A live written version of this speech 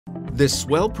This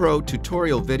Swellpro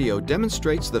tutorial video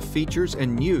demonstrates the features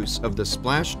and use of the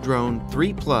Splash Drone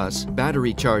 3 Plus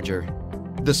battery charger.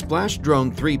 The Splash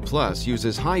Drone 3 Plus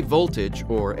uses high voltage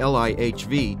or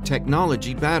LIHV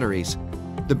technology batteries.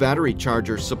 The battery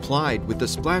charger supplied with the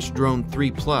Splash Drone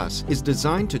 3 Plus is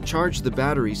designed to charge the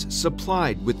batteries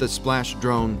supplied with the Splash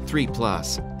Drone 3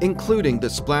 Plus, including the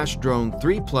Splash Drone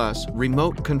 3 Plus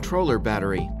remote controller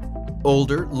battery.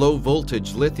 Older,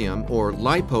 low-voltage lithium or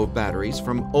LiPo batteries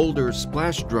from older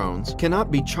Splash drones cannot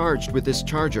be charged with this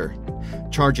charger.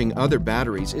 Charging other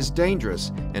batteries is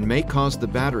dangerous and may cause the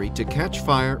battery to catch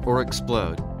fire or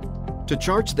explode. To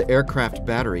charge the aircraft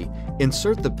battery,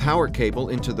 insert the power cable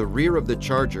into the rear of the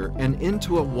charger and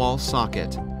into a wall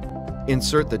socket.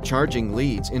 Insert the charging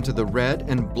leads into the red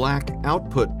and black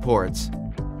output ports.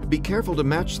 Be careful to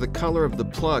match the color of the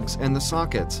plugs and the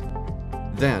sockets.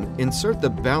 Then, insert the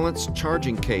balanced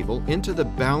charging cable into the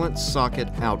balanced socket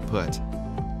output.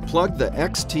 Plug the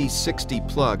XT60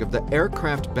 plug of the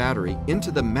aircraft battery into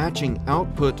the matching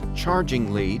output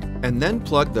charging lead, and then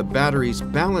plug the battery's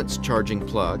balanced charging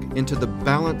plug into the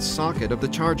balanced socket of the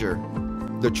charger.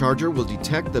 The charger will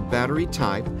detect the battery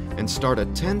type and start a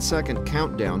 10-second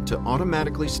countdown to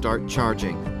automatically start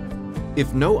charging.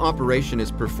 If no operation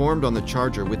is performed on the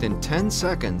charger within 10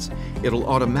 seconds, it'll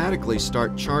automatically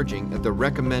start charging at the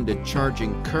recommended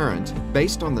charging current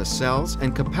based on the cells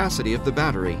and capacity of the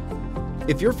battery.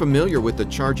 If you're familiar with the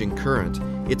charging current,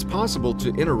 it's possible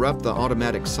to interrupt the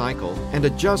automatic cycle and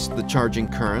adjust the charging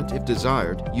current if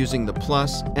desired using the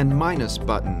plus and minus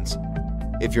buttons.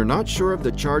 If you're not sure of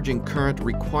the charging current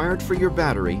required for your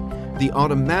battery, the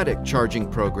automatic charging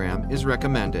program is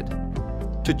recommended.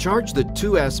 To charge the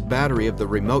 2S battery of the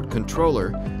remote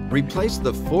controller, replace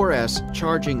the 4S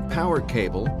charging power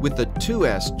cable with the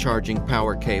 2S charging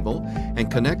power cable and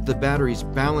connect the battery's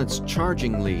balanced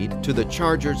charging lead to the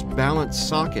charger's balanced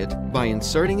socket by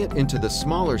inserting it into the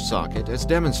smaller socket as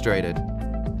demonstrated.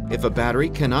 If a battery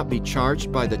cannot be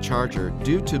charged by the charger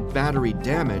due to battery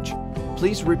damage,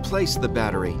 please replace the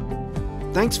battery.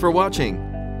 Thanks for watching.